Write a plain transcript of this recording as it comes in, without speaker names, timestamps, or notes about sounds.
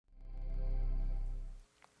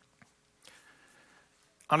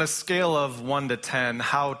On a scale of 1 to 10,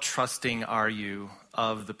 how trusting are you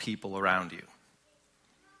of the people around you?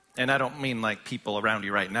 And I don't mean like people around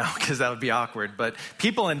you right now, because that would be awkward, but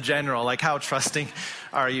people in general, like how trusting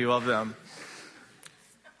are you of them?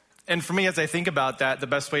 And for me, as I think about that, the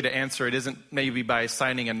best way to answer it isn't maybe by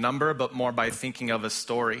assigning a number, but more by thinking of a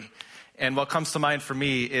story. And what comes to mind for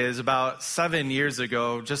me is about 7 years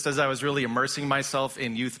ago, just as I was really immersing myself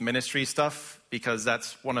in youth ministry stuff, because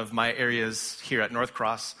that's one of my areas here at North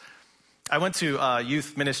Cross, I went to a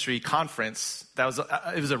youth ministry conference.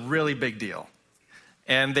 It was a really big deal.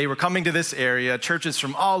 And they were coming to this area. Churches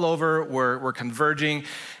from all over were converging.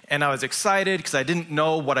 And I was excited because I didn't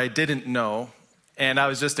know what I didn't know. And I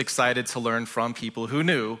was just excited to learn from people who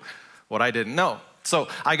knew what I didn't know. So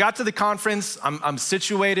I got to the conference, I'm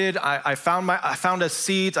situated, I found a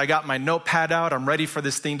seat, I got my notepad out, I'm ready for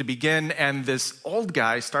this thing to begin, and this old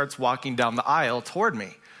guy starts walking down the aisle toward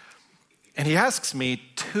me. And he asks me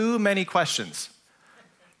too many questions.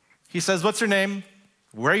 He says, "What's your name?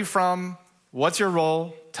 Where are you from? What's your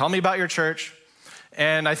role? Tell me about your church."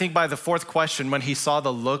 And I think by the fourth question, when he saw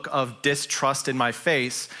the look of distrust in my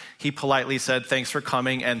face, he politely said, "Thanks for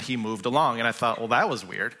coming," and he moved along. And I thought, well, that was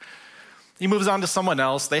weird. He moves on to someone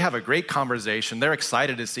else. They have a great conversation. They're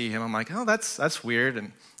excited to see him. I'm like, oh, that's weird.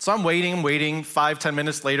 And so I'm waiting. 5-10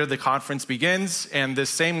 minutes later, the conference begins, and this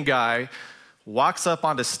same guy walks up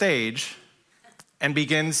onto stage and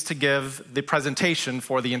begins to give the presentation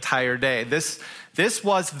for the entire day. This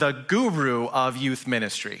was the guru of youth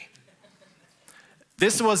ministry.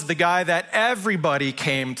 This was the guy that everybody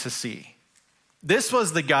came to see. This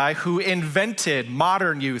was the guy who invented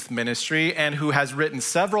modern youth ministry and who has written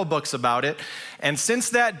several books about it. And since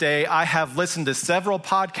that day, I have listened to several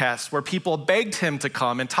podcasts where people begged him to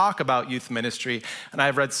come and talk about youth ministry, and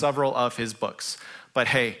I've read several of his books. But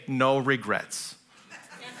hey, no regrets.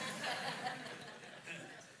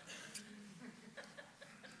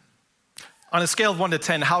 On a scale of 1 to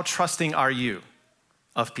 10, how trusting are you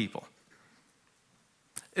of people?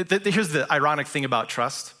 Here's the ironic thing about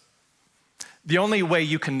trust. The only way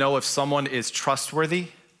you can know if someone is trustworthy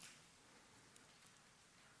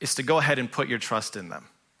is to go ahead and put your trust in them.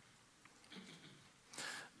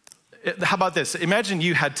 How about this? Imagine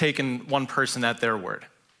you had taken one person at their word.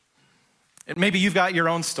 And maybe you've got your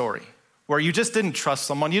own story where you just didn't trust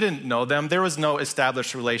someone, you didn't know them, there was no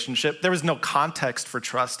established relationship, there was no context for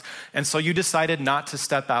trust, and so you decided not to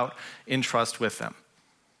step out in trust with them.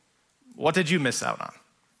 What did you miss out on?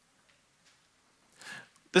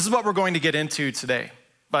 This is what we're going to get into today,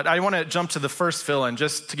 but I want to jump to the first fill-in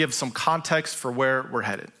just to give some context for where we're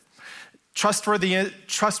headed.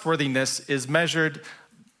 Trustworthiness is measured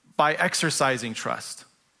by exercising trust.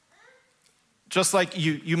 Just like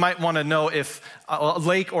you might want to know if a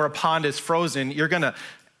lake or a pond is frozen, you're going to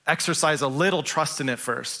exercise a little trust in it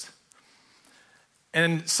first.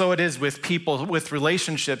 And so it is with people, with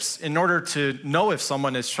relationships. In order to know if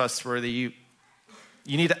someone is trustworthy,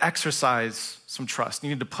 you need to exercise some trust. You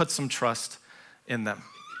need to put some trust in them.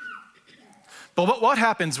 But what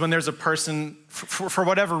happens when there's a person, for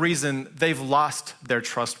whatever reason, they've lost their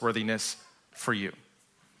trustworthiness for you?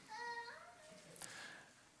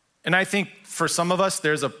 And I think for some of us,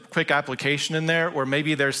 there's a quick application in there where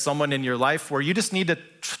maybe there's someone in your life where you just need to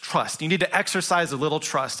trust. You need to exercise a little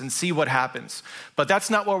trust and see what happens. But that's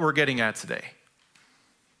not what we're getting at today.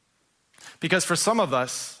 Because for some of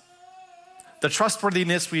us, the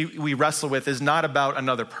trustworthiness we wrestle with is not about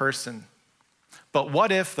another person. But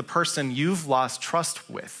what if the person you've lost trust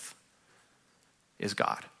with is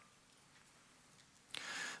God?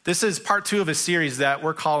 This is part 2 of a series that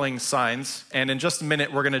we're calling Signs. And in just a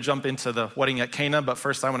minute, we're going to jump into the wedding at Cana. But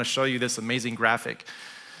first, I want to show you this amazing graphic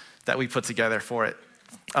that we put together for it.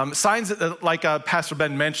 Signs, like Pastor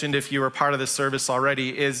Ben mentioned, if you were part of this service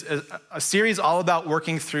already, is a series all about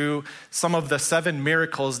working through some of the 7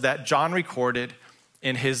 miracles that John recorded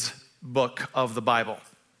in his book of the Bible.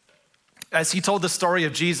 As he told the story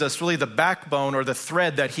of Jesus, really the backbone or the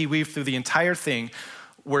thread that he weaved through the entire thing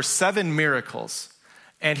were 7 miracles.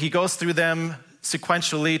 And he goes through them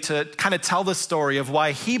sequentially to kind of tell the story of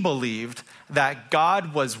why he believed that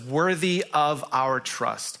God was worthy of our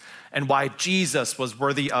trust and why Jesus was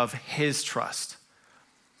worthy of his trust.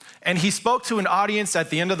 And he spoke to an audience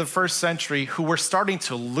at the end of the first century who were starting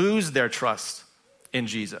to lose their trust in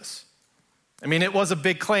Jesus. I mean, it was a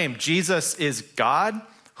big claim. Jesus is God?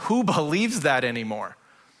 Who believes that anymore?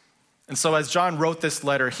 And so as John wrote this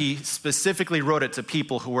letter, he specifically wrote it to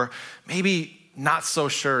people who were maybe not so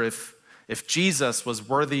sure if Jesus was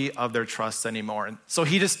worthy of their trust anymore. And so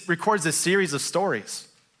he just records this series of stories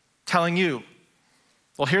telling you,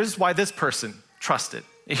 well, here's why this person trusted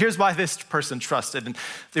Here's why this person trusted. And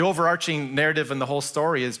the overarching narrative in the whole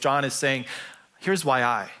story is John is saying, here's why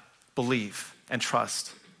I believe and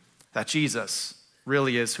trust that Jesus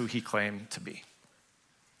really is who he claimed to be.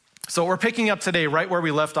 So we're picking up today right where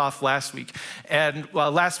we left off last week. And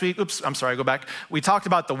last week, we talked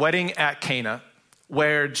about the wedding at Cana,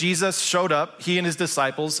 where Jesus showed up, he and his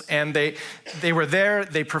disciples, and they were there.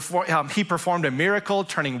 He performed a miracle,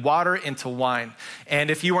 turning water into wine. And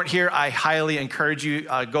if you weren't here, I highly encourage you,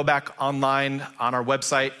 go back online on our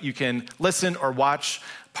website. You can listen or watch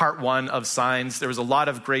part 1 of Signs. There was a lot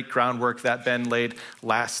of great groundwork that Ben laid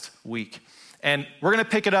last week. And we're going to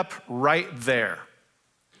pick it up right there.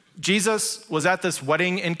 Jesus was at this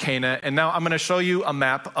wedding in Cana, and now I'm going to show you a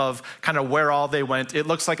map of kind of where all they went. It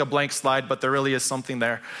looks like a blank slide, but there really is something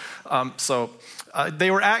there.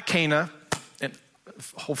 They were at Cana, and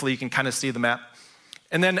hopefully you can kind of see the map.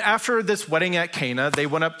 And then after this wedding at Cana, they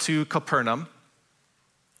went up to Capernaum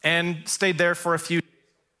and stayed there for a few days.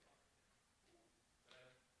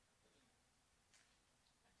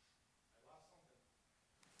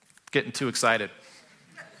 Getting too excited.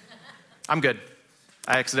 I'm good.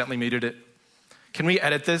 I accidentally muted it. Can we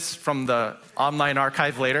edit this from the online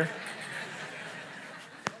archive later?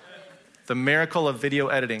 The miracle of video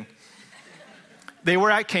editing. They were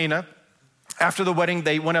at Cana. After the wedding,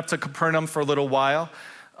 they went up to Capernaum for a little while,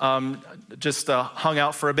 hung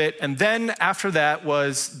out for a bit. And then after that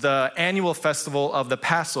was the annual festival of the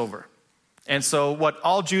Passover. And so what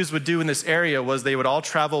all Jews would do in this area was they would all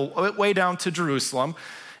travel way down to Jerusalem.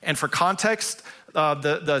 And for context,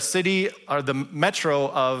 the city or the metro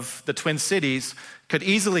of the Twin Cities could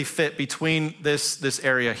easily fit between this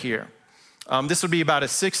area here. This would be about a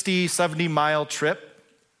 60, 70 mile trip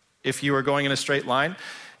if you were going in a straight line.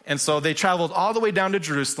 And so they traveled all the way down to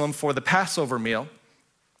Jerusalem for the Passover meal.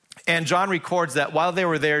 And John records that while they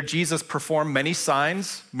were there, Jesus performed many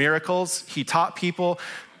signs, miracles. He taught people,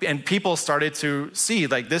 and people started to see,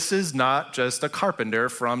 like, this is not just a carpenter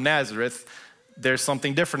from Nazareth. There's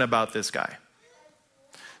something different about this guy.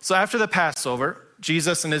 So after the Passover,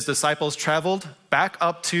 Jesus and his disciples traveled back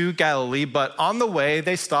up to Galilee, but on the way,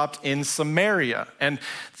 they stopped in Samaria. And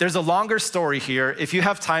there's a longer story here. If you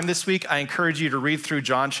have time this week, I encourage you to read through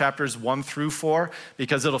John chapters 1 through 4,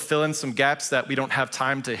 because it'll fill in some gaps that we don't have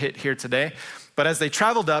time to hit here today. But as they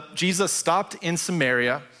traveled up, Jesus stopped in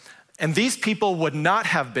Samaria, and these people would not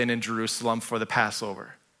have been in Jerusalem for the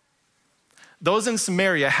Passover. Those in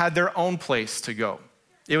Samaria had their own place to go.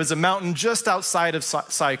 It was a mountain just outside of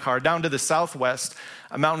Sychar, down to the southwest,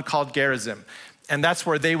 a mountain called Gerizim. And that's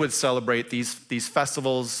where they would celebrate these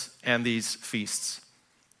festivals and these feasts.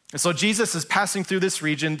 And so Jesus is passing through this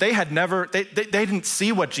region. They didn't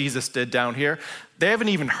see what Jesus did down here. They haven't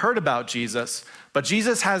even heard about Jesus. But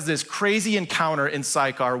Jesus has this crazy encounter in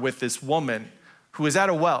Sychar with this woman who is at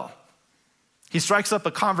a well. He strikes up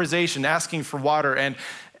a conversation asking for water, and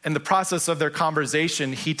in the process of their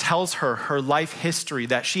conversation, he tells her life history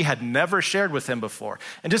that she had never shared with him before.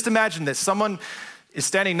 And just imagine that someone is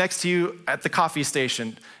standing next to you at the coffee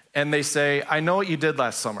station and they say, I know what you did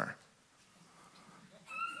last summer.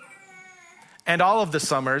 And all of the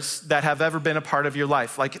summers that have ever been a part of your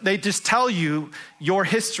life. Like, they just tell you your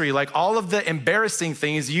history, like all of the embarrassing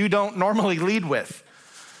things you don't normally lead with.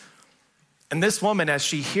 And this woman, as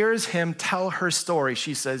she hears him tell her story,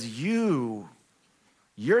 she says,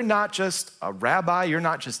 You're not just a rabbi, you're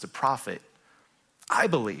not just a prophet. I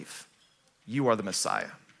believe you are the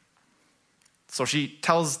Messiah. So she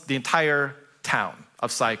tells the entire town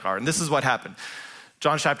of Sychar, and this is what happened.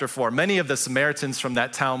 John chapter 4, many of the Samaritans from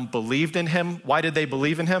that town believed in him. Why did they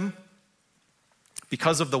believe in him?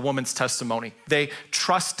 Because of the woman's testimony. They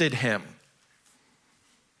trusted him.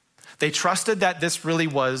 They trusted that this really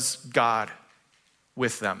was God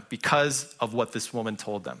with them because of what this woman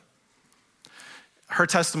told them. Her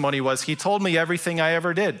testimony was, he told me everything I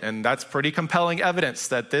ever did. And that's pretty compelling evidence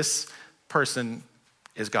that this person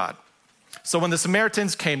is God. So when the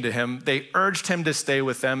Samaritans came to him, they urged him to stay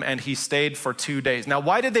with them, and he stayed for 2 days. Now,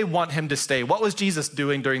 why did they want him to stay? What was Jesus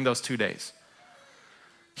doing during those 2 days?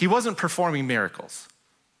 He wasn't performing miracles.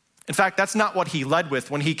 In fact, that's not what he led with.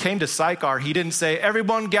 When he came to Sychar, he didn't say,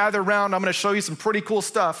 everyone gather around, I'm going to show you some pretty cool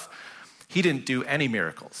stuff. He didn't do any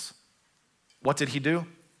miracles. What did he do?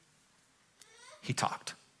 He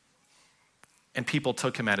talked. And people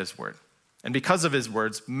took him at his word. And because of his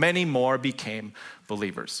words, many more became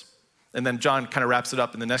believers. And then John kind of wraps it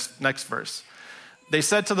up in the next verse. They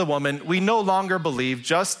said to the woman, we no longer believe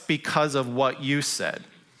just because of what you said.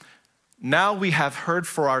 Now we have heard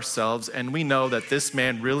for ourselves, and we know that this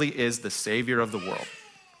man really is the Savior of the world.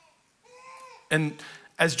 And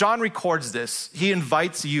as John records this, he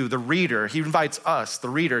invites you, the reader, he invites us, the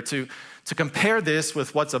reader, to compare this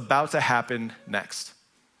with what's about to happen next.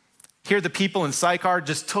 Here, the people in Sychar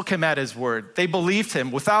just took him at his word. They believed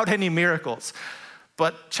him without any miracles.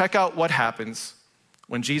 But check out what happens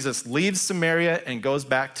when Jesus leaves Samaria and goes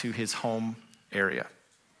back to his home area.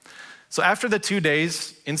 So after the 2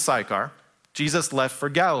 days in Sychar, Jesus left for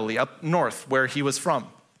Galilee, up north where he was from.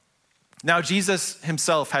 Now, Jesus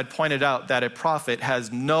himself had pointed out that a prophet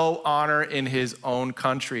has no honor in his own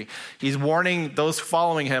country. He's warning those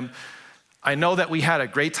following him, I know that we had a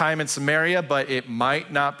great time in Samaria, but it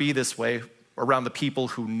might not be this way around the people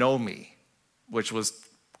who know me, which was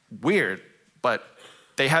weird, but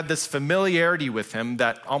they had this familiarity with him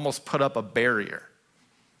that almost put up a barrier.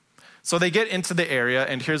 So they get into the area,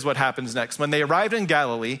 and here's what happens next. When they arrived in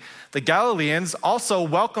Galilee, the Galileans also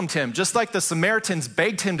welcomed him. Just like the Samaritans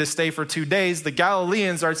begged him to stay for 2 days, the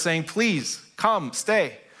Galileans are saying, please, come,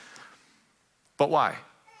 stay. But why?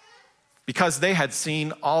 Because they had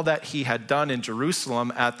seen all that he had done in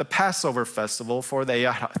Jerusalem at the Passover festival, for they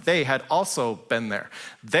had also been there.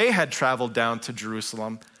 They had traveled down to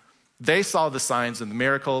Jerusalem. They saw the signs and the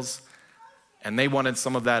miracles, and they wanted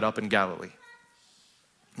some of that up in Galilee.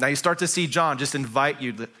 Now you start to see John just invite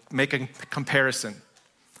you to make a comparison.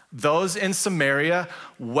 Those in Samaria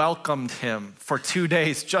welcomed him for 2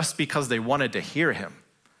 days just because they wanted to hear him.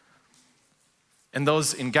 And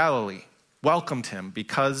those in Galilee welcomed him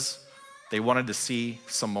because they wanted to see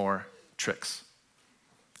some more tricks.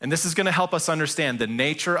 And this is going to help us understand the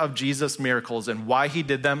nature of Jesus' miracles and why he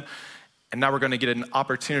did them. And now we're going to get an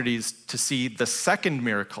opportunities to see the second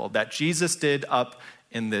miracle that Jesus did up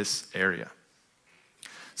in this area.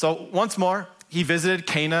 So once more, he visited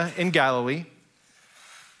Cana in Galilee,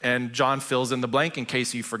 and John fills in the blank in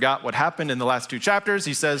case you forgot what happened in the last 2 chapters.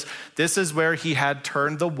 He says, this is where he had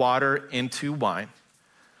turned the water into wine.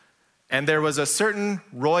 And there was a certain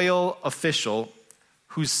royal official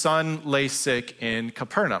whose son lay sick in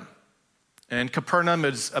Capernaum. And Capernaum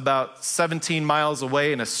is about 17 miles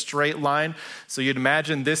away in a straight line. So you'd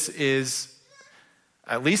imagine this is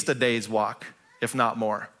at least a day's walk, if not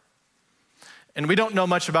more. And we don't know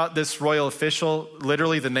much about this royal official.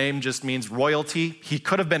 Literally, the name just means royalty. He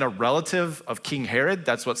could have been a relative of King Herod.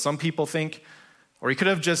 That's what some people think. Or he could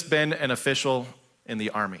have just been an official in the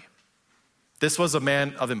army. This was a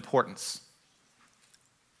man of importance.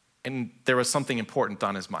 And there was something important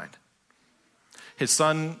on his mind. His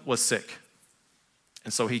son was sick.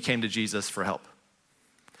 And so he came to Jesus for help.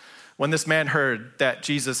 When this man heard that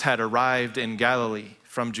Jesus had arrived in Galilee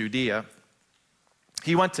from Judea,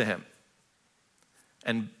 he went to him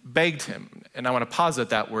and begged him. And I want to pause at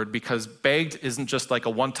that word because begged isn't just like a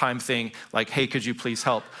one-time thing like, hey, could you please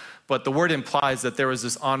help? But the word implies that there was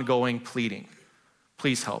this ongoing pleading.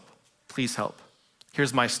 Please help. Please help.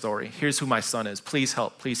 Here's my story. Here's who my son is. Please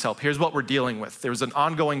help. Please help. Here's what we're dealing with. There was an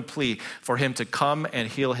ongoing plea for him to come and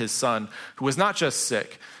heal his son, who was not just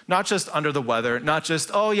sick, not just under the weather, not just,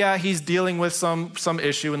 oh yeah, he's dealing with some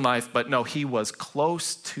issue in life, but no, he was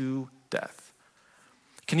close to death.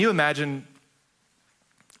 Can you imagine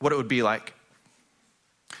what it would be like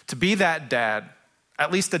to be that dad,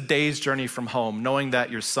 at least a day's journey from home, knowing that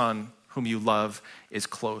your son, whom you love, is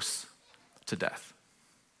close to death?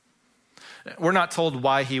 We're not told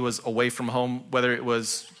why he was away from home, whether it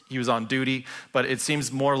was he was on duty, but it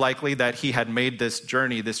seems more likely that he had made this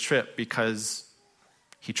journey, this trip, because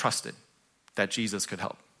he trusted that Jesus could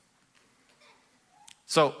help.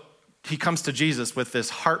 So he comes to Jesus with this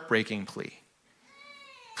heartbreaking plea.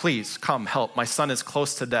 Please come help. My son is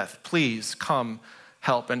close to death. Please come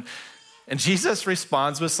help. And Jesus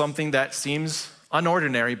responds with something that seems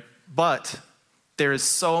unordinary, but there is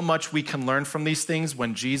so much we can learn from these things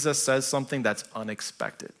when Jesus says something that's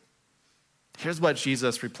unexpected. Here's what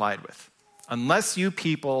Jesus replied with. Unless you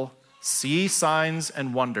people see signs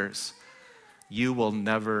and wonders, you will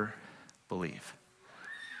never believe.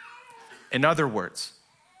 In other words,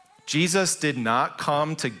 Jesus did not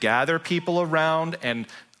come to gather people around and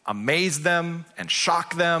amaze them and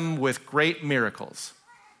shock them with great miracles.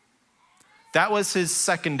 That was his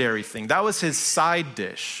secondary thing. That was his side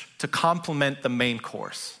dish to complement the main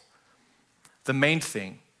course. The main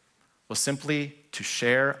thing was simply to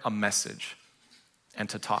share a message and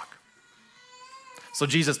to talk. So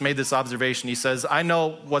Jesus made this observation. He says, I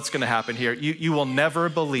know what's going to happen here. You will never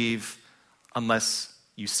believe unless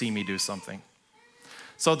you see me do something.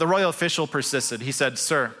 So the royal official persisted. He said,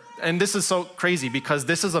 sir, and this is so crazy because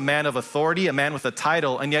this is a man of authority, a man with a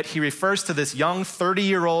title, and yet he refers to this young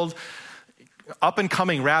 30-year-old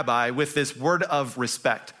up-and-coming rabbi with this word of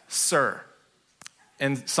respect, sir.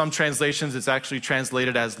 In some translations, it's actually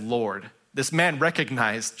translated as Lord. This man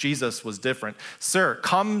recognized Jesus was different. Sir,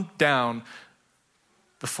 come down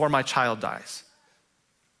before my child dies.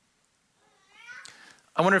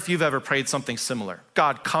 I wonder if you've ever prayed something similar.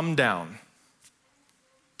 God, come down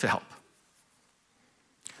to help.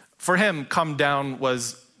 For him, come down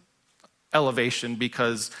was elevation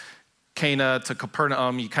because Cana to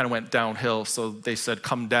Capernaum, you kind of went downhill, so they said,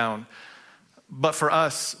 come down. But for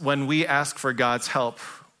us, when we ask for God's help,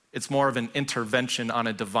 it's more of an intervention on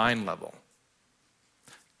a divine level.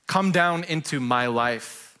 Come down into my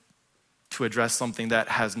life to address something that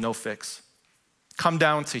has no fix. Come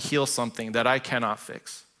down to heal something that I cannot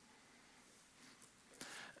fix.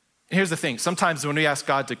 Here's the thing. Sometimes when we ask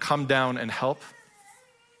God to come down and help,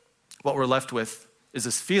 what we're left with is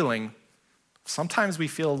this feeling. Sometimes we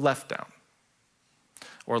feel left down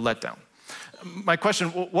or let down. My question,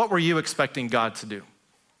 what were you expecting God to do?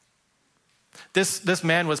 This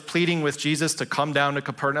man was pleading with Jesus to come down to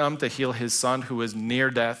Capernaum to heal his son who was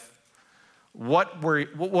near death. What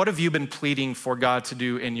have you been pleading for God to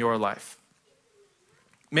do in your life?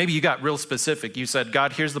 Maybe you got real specific. You said,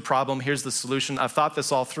 God, here's the problem. Here's the solution. I've thought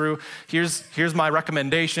this all through. Here's my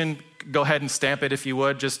recommendation. Go ahead and stamp it if you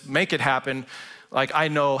would. Just make it happen. Like, I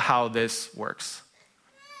know how this works.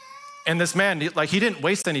 And this man, like, he didn't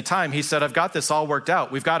waste any time. He said, I've got this all worked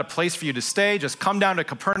out. We've got a place for you to stay. Just come down to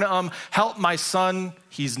Capernaum. Help my son.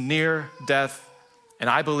 He's near death. And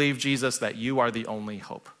I believe, Jesus, that you are the only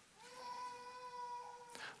hope.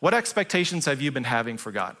 What expectations have you been having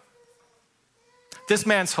for God? This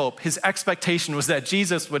man's hope, his expectation was that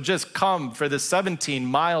Jesus would just come for this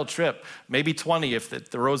 17-mile trip, maybe 20 if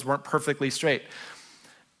the roads weren't perfectly straight,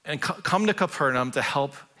 and come to Capernaum to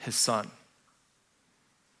help his son.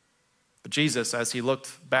 But Jesus, as he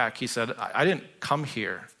looked back, he said, I didn't come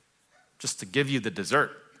here just to give you the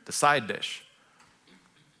dessert, the side dish.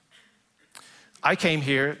 I came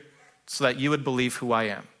here so that you would believe who I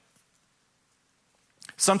am.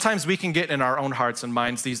 Sometimes we can get in our own hearts and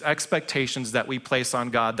minds these expectations that we place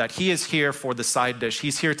on God, that he is here for the side dish.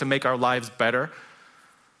 He's here to make our lives better,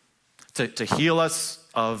 to heal us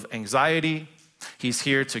of anxiety. He's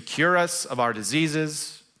here to cure us of our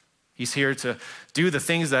diseases. He's here to do the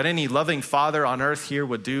things that any loving father on earth here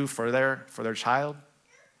would do for their child.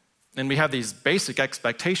 And we have these basic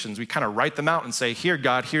expectations. We kind of write them out and say, here,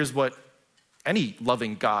 God, here's what any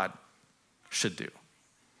loving God should do.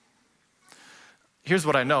 Here's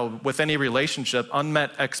what I know. With any relationship,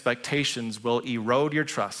 unmet expectations will erode your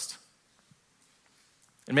trust.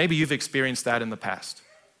 And maybe you've experienced that in the past.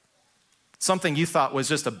 Something you thought was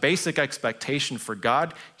just a basic expectation for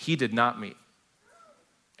God, he did not meet.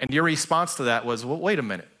 And your response to that was, well, wait a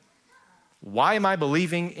minute. Why am I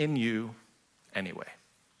believing in you anyway?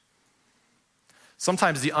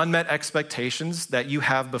 Sometimes the unmet expectations that you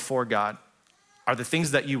have before God are the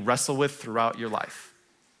things that you wrestle with throughout your life.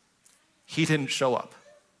 He didn't show up.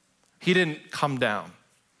 He didn't come down.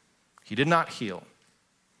 He did not heal.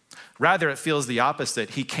 Rather, it feels the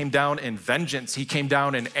opposite. He came down in vengeance. He came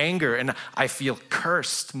down in anger, and I feel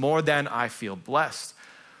cursed more than I feel blessed.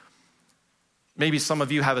 Maybe some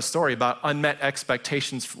of you have a story about unmet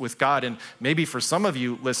expectations with God, and maybe for some of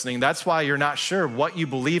you listening, that's why you're not sure what you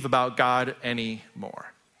believe about God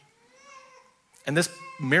anymore. And this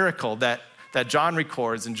miracle that John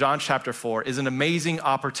records in John chapter 4 is an amazing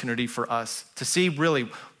opportunity for us to see really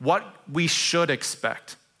what we should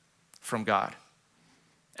expect from God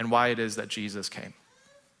and why it is that Jesus came.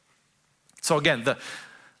 So again,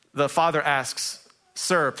 the father asks,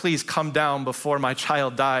 sir, please come down before my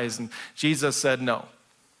child dies. And Jesus said, no.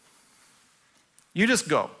 You just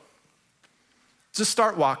go. Just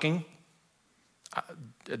start walking.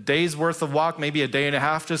 A day's worth of walk, maybe a day and a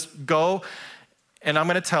half, just go. And I'm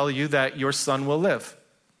going to tell you that your son will live.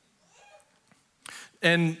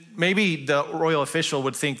 And maybe the royal official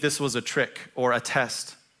would think this was a trick or a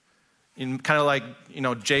test. Kind of like,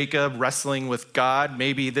 Jacob wrestling with God.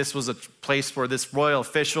 Maybe this was a place where this royal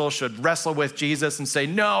official should wrestle with Jesus and say,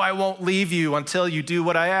 no, I won't leave you until you do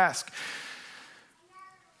what I ask.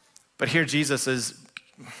 But here Jesus is,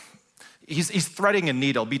 he's threading a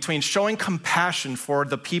needle between showing compassion for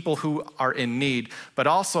the people who are in need, but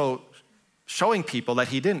also showing people that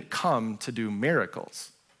he didn't come to do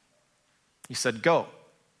miracles. He said, go.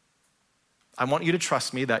 I want you to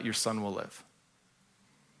trust me that your son will live.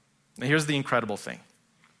 Now here's the incredible thing.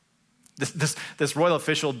 This royal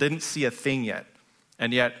official didn't see a thing yet,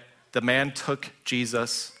 and yet the man took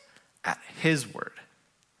Jesus at his word,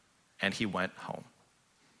 and he went home.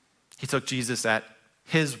 He took Jesus at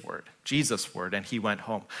his word, Jesus' word, and he went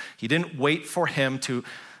home. He didn't wait for him to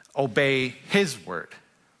obey his word.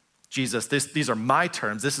 Jesus, these are my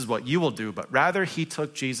terms, this is what you will do, but rather he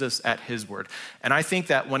took Jesus at his word. And I think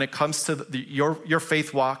that when it comes to your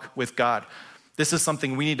faith walk with God, this is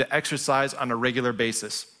something we need to exercise on a regular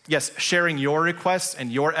basis. Yes, sharing your requests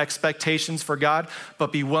and your expectations for God,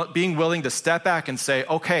 but being willing to step back and say,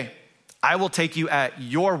 okay, I will take you at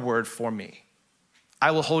your word for me.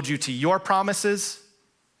 I will hold you to your promises,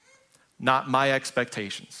 not my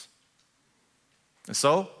expectations. And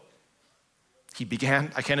so,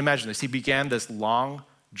 I can't imagine this, he began this long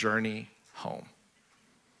journey home.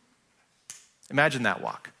 Imagine that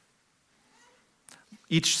walk.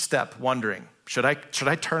 Each step wondering, should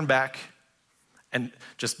I turn back and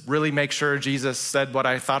just really make sure Jesus said what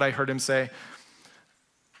I thought I heard him say?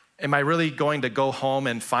 Am I really going to go home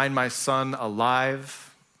and find my son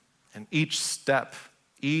alive? And each step,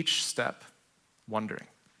 wondering.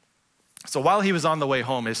 So while he was on the way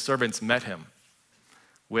home, his servants met him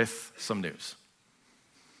with some news.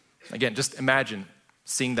 Again, just imagine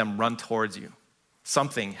seeing them run towards you.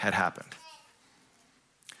 Something had happened.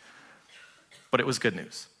 But it was good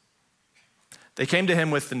news. They came to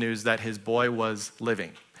him with the news that his boy was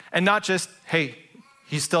living. And not just, hey,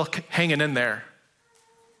 he's still hanging in there,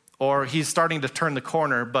 or he's starting to turn the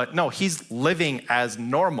corner, but no, he's living as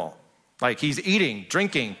normal. Like he's eating,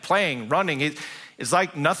 drinking, playing, running. It's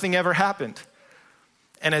like nothing ever happened.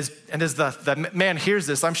 And as the man hears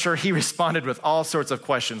this, I'm sure he responded with all sorts of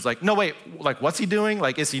questions. Like, no, wait, like what's he doing?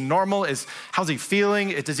 Like, is he normal? How's he feeling?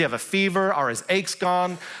 Does he have a fever? Are his aches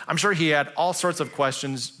gone? I'm sure he had all sorts of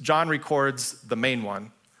questions. John records the main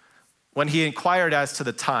one. When he inquired as to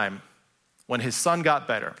the time when his son got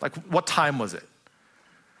better, like what time was it?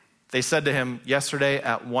 They said to him, yesterday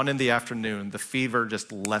at 1 p.m, the fever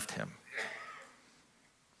just left him.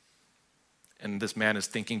 And this man is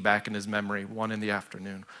thinking back in his memory, 1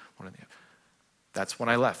 p.m. That's when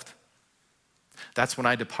I left. That's when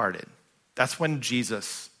I departed. That's when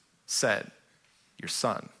Jesus said, your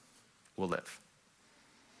son will live.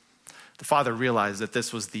 The father realized that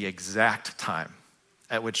this was the exact time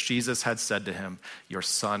at which Jesus had said to him, your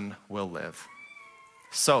son will live.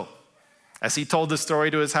 So, as he told the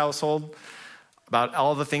story to his household about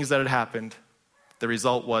all the things that had happened, the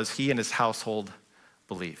result was he and his household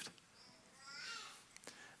believed.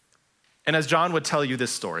 And as John would tell you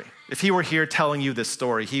this story, if he were here telling you this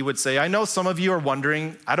story, he would say, I know some of you are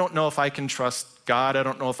wondering, I don't know if I can trust God. I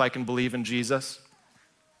don't know if I can believe in Jesus.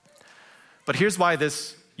 But here's why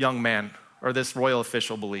this young man or this royal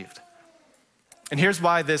official believed. And here's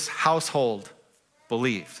why this household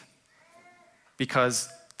believed. Because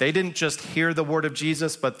they didn't just hear the word of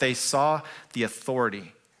Jesus, but they saw the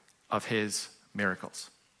authority of his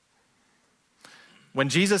miracles. When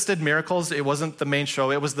Jesus did miracles, it wasn't the main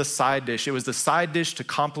show, it was the side dish. It was the side dish to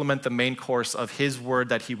complement the main course of his word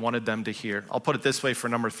that he wanted them to hear. I'll put it this way for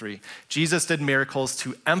number 3. Jesus did miracles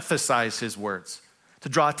to emphasize his words, to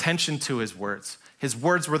draw attention to his words. His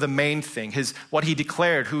words were the main thing. What he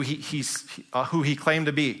declared, who he claimed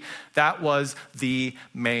to be, that was the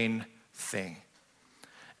main thing.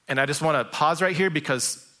 And I just want to pause right here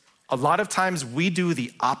because a lot of times we do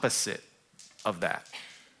the opposite of that.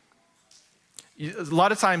 A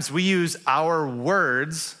lot of times we use our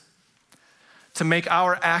words to make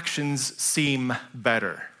our actions seem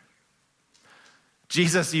better.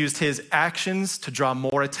 Jesus used his actions to draw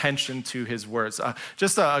more attention to his words.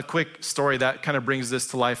 Just a quick story that kind of brings this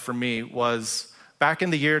to life for me was back in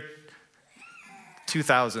the year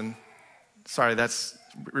 2000. Sorry, that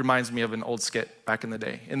reminds me of an old skit back in the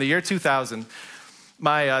day. In the year 2000,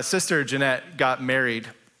 my sister Jeanette got married,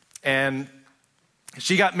 and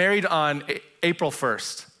she got married on April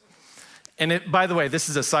 1st. And by the way, this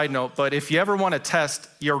is a side note, but if you ever want to test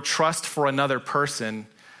your trust for another person,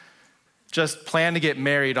 just plan to get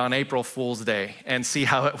married on April Fool's Day and see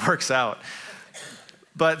how it works out.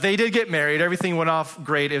 But they did get married. Everything went off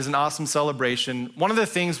great. It was an awesome celebration. One of the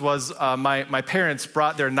things was my parents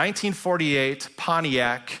brought their 1948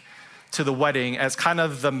 Pontiac to the wedding as kind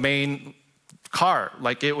of the main car.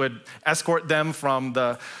 Like it would escort them from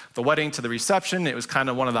the wedding to the reception. It was kind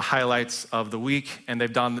of one of the highlights of the week, and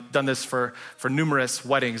they've done this for numerous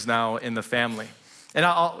weddings now in the family. And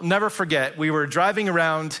I'll never forget, we were driving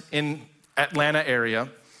around in Atlanta area,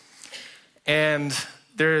 and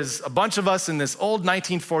there's a bunch of us in this old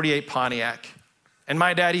 1948 Pontiac. And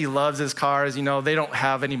my daddy loves his cars. You know, they don't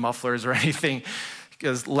have any mufflers or anything,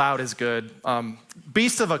 because loud is good.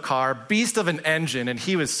 Beast of a car, beast of an engine, and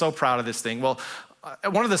he was so proud of this thing. Well,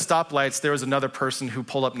 at one of the stoplights, there was another person who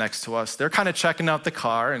pulled up next to us. They're kind of checking out the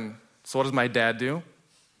car, and so what does my dad do?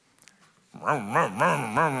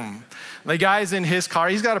 The guy's in his car.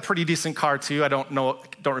 He's got a pretty decent car too. I don't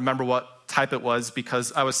remember what type it was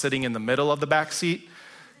because I was sitting in the middle of the back seat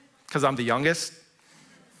because I'm the youngest.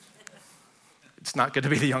 It's not good to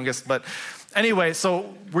be the youngest, but anyway,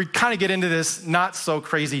 so we kind of get into this not so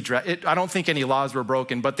crazy I don't think any laws were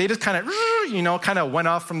broken, but they just kind of went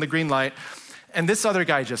off from the green light, and this other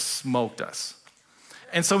guy just smoked us.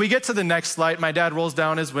 And so we get to the next light. My dad rolls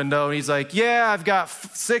down his window and he's like, yeah, I've got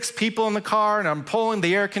 6 people in the car and I'm pulling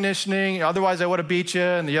the air conditioning. Otherwise I would have beat you.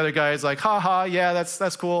 And the other guy is like, ha, yeah,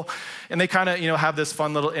 that's cool. And they kind of, have this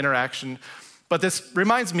fun little interaction. But this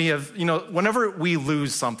reminds me of, whenever we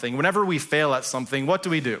lose something, whenever we fail at something, what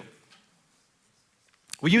do?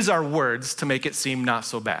 We use our words to make it seem not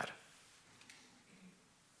so bad.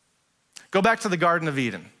 Go back to the Garden of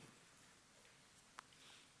Eden.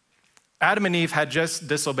 Adam and Eve had just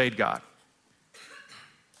disobeyed God.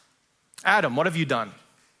 Adam, what have you done?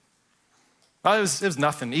 Well, it was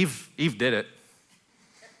nothing. Eve did it.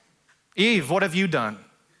 Eve, what have you done?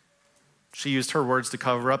 She used her words to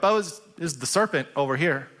cover up. It was the serpent over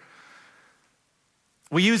here.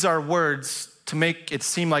 We use our words to make it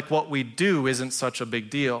seem like what we do isn't such a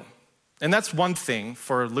big deal. And that's one thing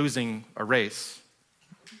for losing a race.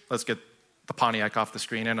 Let's get the Pontiac off the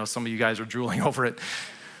screen. I know some of you guys are drooling over it.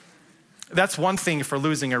 That's one thing for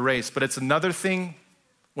losing a race, but it's another thing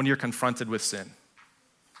when you're confronted with sin.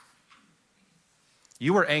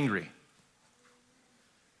 You were angry.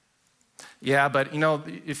 Yeah, but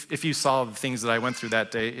if you saw the things that I went through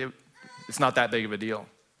that day, it's not that big of a deal.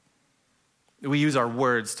 We use our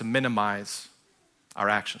words to minimize our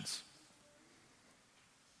actions.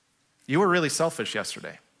 You were really selfish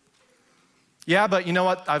yesterday. Yeah, but you know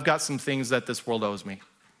what? I've got some things that this world owes me.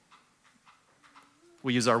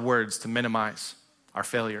 We use our words to minimize our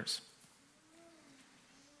failures.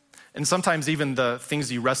 And sometimes even the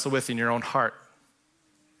things you wrestle with in your own heart,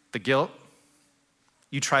 the guilt,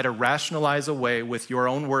 you try to rationalize away with your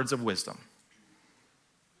own words of wisdom.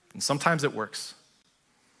 And sometimes it works.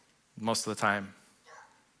 Most of the time,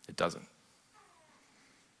 it doesn't.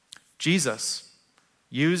 Jesus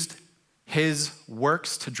used his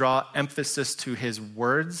works to draw emphasis to his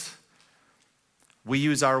words. We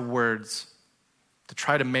use our words to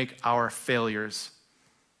try to make our failures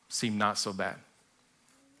seem not so bad.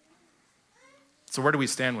 So where do we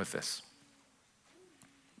stand with this?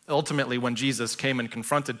 Ultimately, when Jesus came and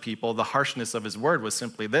confronted people, the harshness of his word was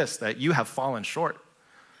simply this, that you have fallen short.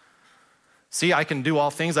 See, I can do all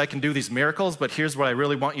things, I can do these miracles, but here's what I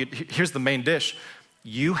really want you, here's the main dish.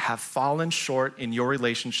 You have fallen short in your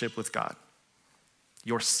relationship with God.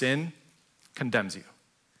 Your sin condemns you.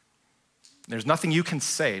 There's nothing you can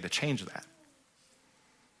say to change that.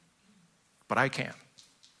 But I can.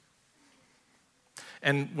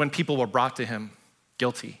 And when people were brought to him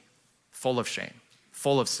guilty, full of shame,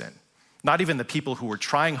 full of sin, not even the people who were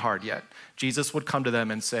trying hard yet, Jesus would come to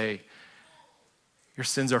them and say, your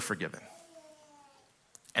sins are forgiven.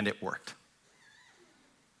 And it worked.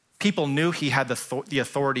 People knew he had the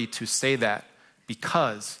authority to say that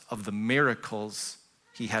because of the miracles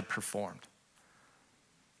he had performed.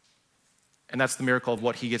 And that's the miracle of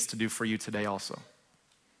what he gets to do for you today also.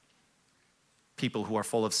 People who are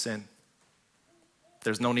full of sin.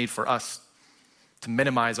 There's no need for us to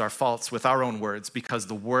minimize our faults with our own words because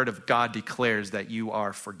the word of God declares that you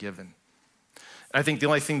are forgiven. And I think the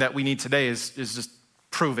only thing that we need today is just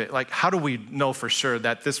prove it. Like, how do we know for sure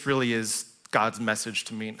that this really is God's message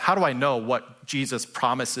to me? How do I know what Jesus'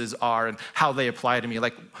 promises are and how they apply to me?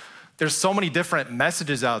 Like, there's so many different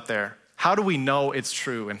messages out there. How do we know it's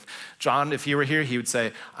true? And John, if he were here, he would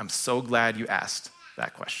say, I'm so glad you asked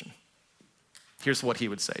that question. Here's what he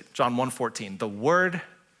would say. John 1:14, the word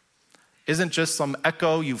isn't just some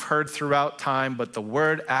echo you've heard throughout time, but the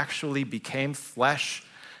word actually became flesh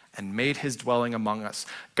and made his dwelling among us.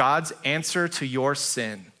 God's answer to your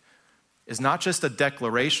sin is not just a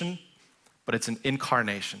declaration, but it's an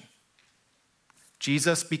incarnation.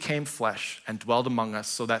 Jesus became flesh and dwelled among us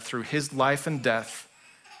so that through his life and death,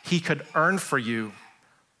 he could earn for you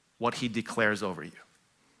what he declares over you.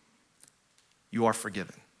 You are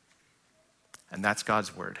forgiven. And that's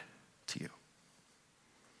God's word to you.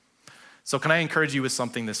 So can I encourage you with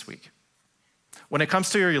something this week? When it comes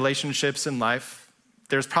to your relationships in life,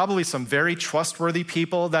 there's probably some very trustworthy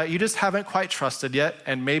people that you just haven't quite trusted yet,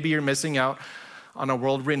 and maybe you're missing out on a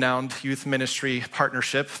world-renowned youth ministry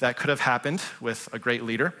partnership that could have happened with a great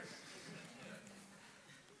leader.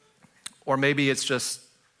 Or maybe it's just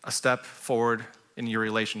a step forward in your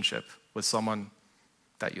relationship with someone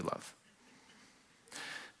that you love.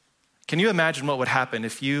 Can you imagine what would happen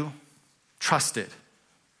if you trusted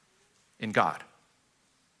in God?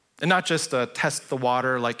 And not just test the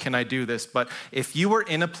water, like, can I do this? But if you were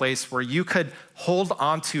in a place where you could hold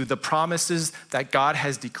on to the promises that God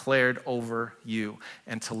has declared over you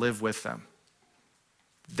and to live with them,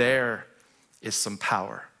 there is some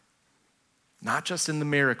power. Not just in the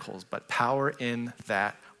miracles, but power in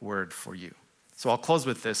that word for you. So I'll close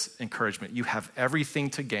with this encouragement. You have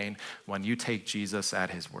everything to gain when you take Jesus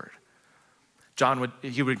at his word. John would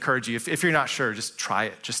encourage you, if you're not sure, just try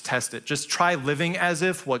it, just test it. Just try living as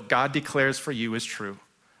if what God declares for you is true.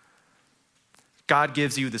 God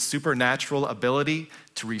gives you the supernatural ability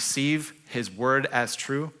to receive his word as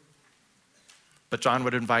true. But John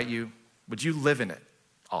would invite you, would you live in it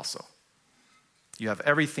also? You have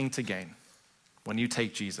everything to gain when you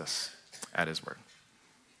take Jesus at his word.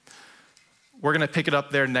 We're going to pick it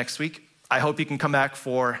up there next week. I hope you can come back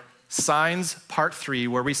for Signs, Part 3,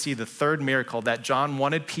 where we see the third miracle that John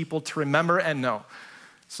wanted people to remember and know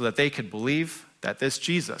so that they could believe that this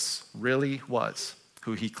Jesus really was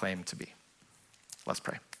who he claimed to be. Let's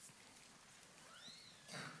pray.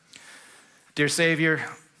 Dear Savior,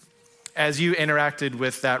 as you interacted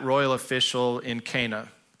with that royal official in Cana,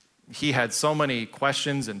 he had so many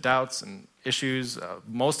questions and doubts and issues,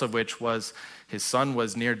 most of which was his son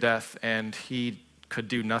was near death and he could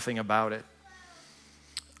do nothing about it.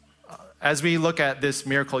 As we look at this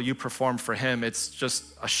miracle you performed for him, it's just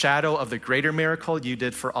a shadow of the greater miracle you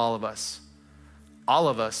did for all of us. All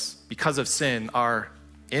of us, because of sin, are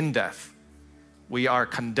in death. We are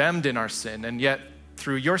condemned in our sin, and yet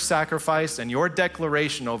through your sacrifice and your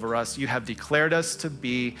declaration over us, you have declared us to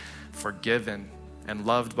be forgiven and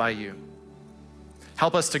loved by you.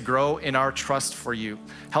 Help us to grow in our trust for you.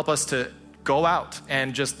 Help us to go out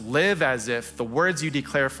and just live as if the words you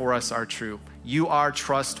declare for us are true. You are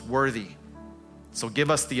trustworthy. So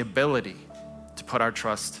give us the ability to put our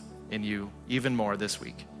trust in you even more this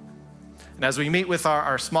week. And as we meet with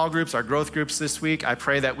our small groups, our growth groups this week, I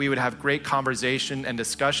pray that we would have great conversation and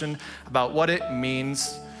discussion about what it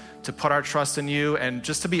means to put our trust in you and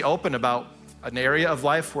just to be open about an area of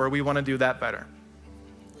life where we want to do that better.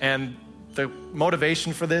 And the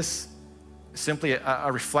motivation for this is simply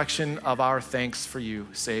a reflection of our thanks for you,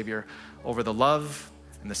 Savior, over the love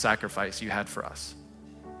and the sacrifice you had for us.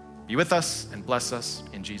 Be with us and bless us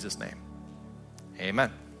in Jesus' name.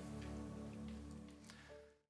 Amen.